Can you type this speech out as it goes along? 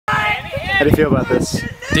How do you feel about this?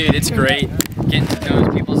 Dude, it's great. Getting to know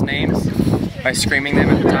people's names by screaming them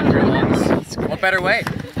at the top of your lungs. What better way?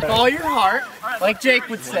 Follow your heart, like Jake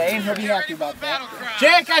would say, and he'll be happy about that.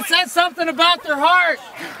 Jake, I said something about their heart.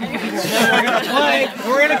 We're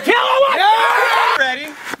gonna kill them. Yeah! Ready?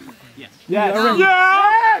 Yes. Yes.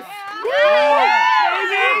 Yes!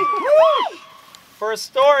 Yes! For a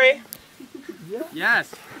story.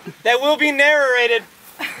 Yes. That will be narrated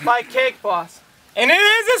by Cake Boss. And it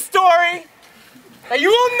is a story that you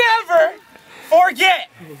will never forget.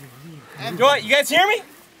 You guys hear me?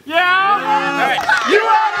 Yeah! All right. You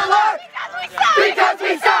wanna look because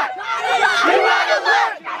we suck! You wanna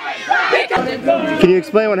look! Can you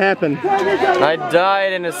explain what happened? I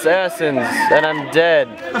died in Assassins, and I'm dead.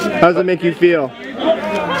 How does it make you feel?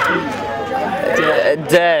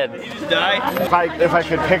 Dead. If I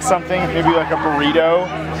could pick something, maybe like a burrito,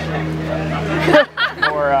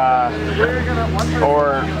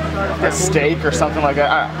 or a steak or something like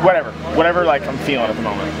that. Whatever like I'm feeling at the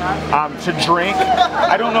moment. To drink,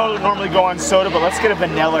 I don't normally go on soda, but let's get a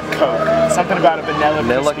vanilla Coke. Something about a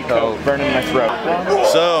vanilla Coke burning in my throat.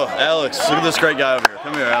 So, Alex, look at this great guy over here.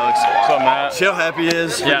 Come here, Alex. What's up, Matt? See how happy he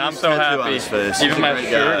is? Yeah, I'm so happy. On his face. Even my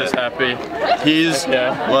shirt is happy. He's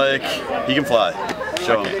like, he can fly.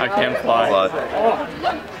 Show him. I can fly.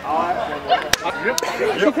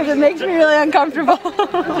 Because it makes me really uncomfortable.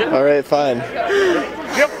 Alright, fine.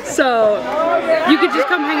 So, you could just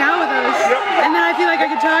come hang out with us, and then I feel like I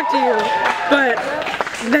could talk to you. But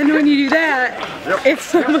then when you do that, it's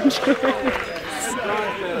so much worse.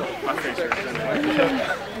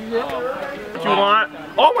 You want?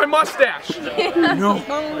 Oh, my mustache! No.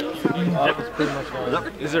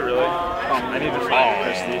 Is it really? I need to find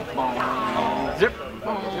thirsty. Zip.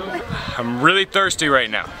 I'm really thirsty right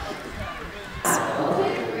now.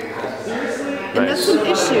 And that's an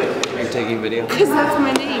issue. You're taking video? Because that's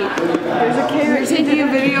my name. There's a camera taking a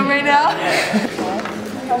video right now.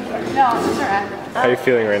 No, it's alright. How are you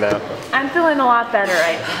feeling right now? I'm feeling a lot better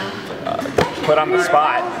right now. Put on the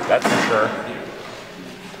spot, that's for sure.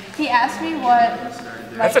 He asked me what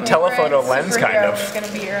That's a telephoto lens, kind of. was gonna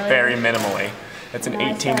be earlier. Very minimally. It's an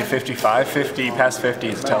 18 to 55. 50 past 50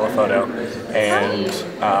 is a telephoto, and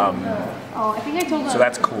I think I told him. so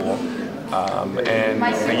that's cool. And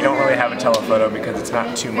you don't really have a telephoto because it's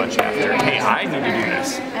not too much after. Hey, I need to do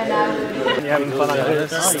this. You having fun on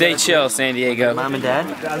this? Stay chill, San Diego. Mom and Dad? I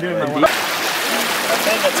think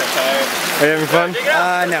that's okay. Are you having fun?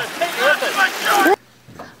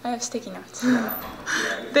 I have sticky notes.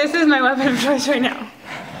 This is my weapon of choice right now.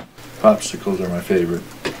 Popsicles are my favorite.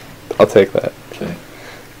 I'll take that. Okay.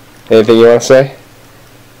 Anything you want to say?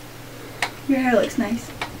 Your hair looks nice.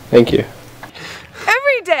 Thank you.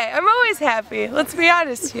 Every day. I'm always happy. Let's be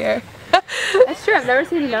honest here. That's true. I've never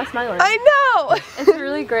seen you not smiling. I know. It's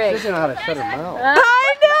really great. She doesn't know how to shut her mouth.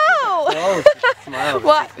 I know. Oh, smile.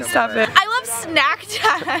 What? Stop it. I love snack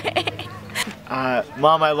time.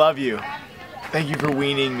 Mom, I love you. Thank you for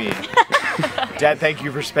weaning me. Dad, thank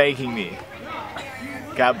you for spanking me.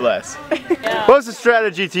 God bless. What's the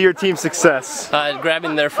strategy to your team's success?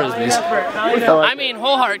 Grabbing their frisbees. I mean,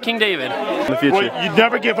 whole heart, King David. In the future. Well, you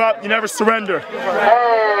never give up, you never surrender.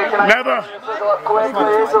 Never.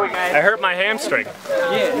 I hurt my hamstring.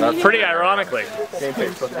 Pretty ironically.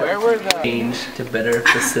 Change to better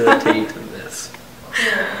facilitate this.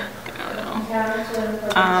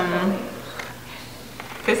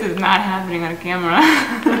 This is not happening on camera.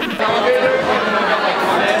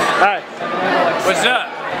 Hi. What's up?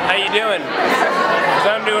 How you doing? 'Cause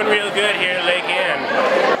I'm doing real good here at Lake Ann.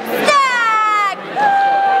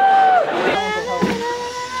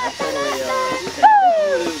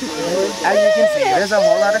 As you can see, there's a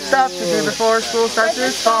whole lot of stuff to do before school starts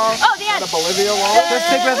this fall. Oh, the end. The Bolivia wall. So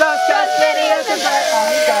stick with us, cause videos and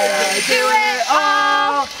do it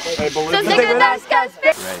all. So stick with us, guys.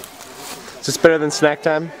 Is this better than snack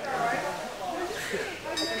time?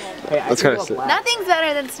 That's kind of silly. Nothing's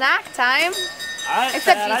better than snack time.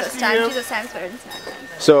 Except Jesus time. Jesus time's better than snack time.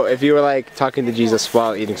 So if you were like talking to Jesus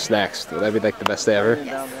while eating snacks, would that be like the best day ever?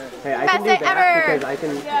 Yes. Best day ever. Because I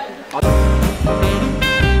can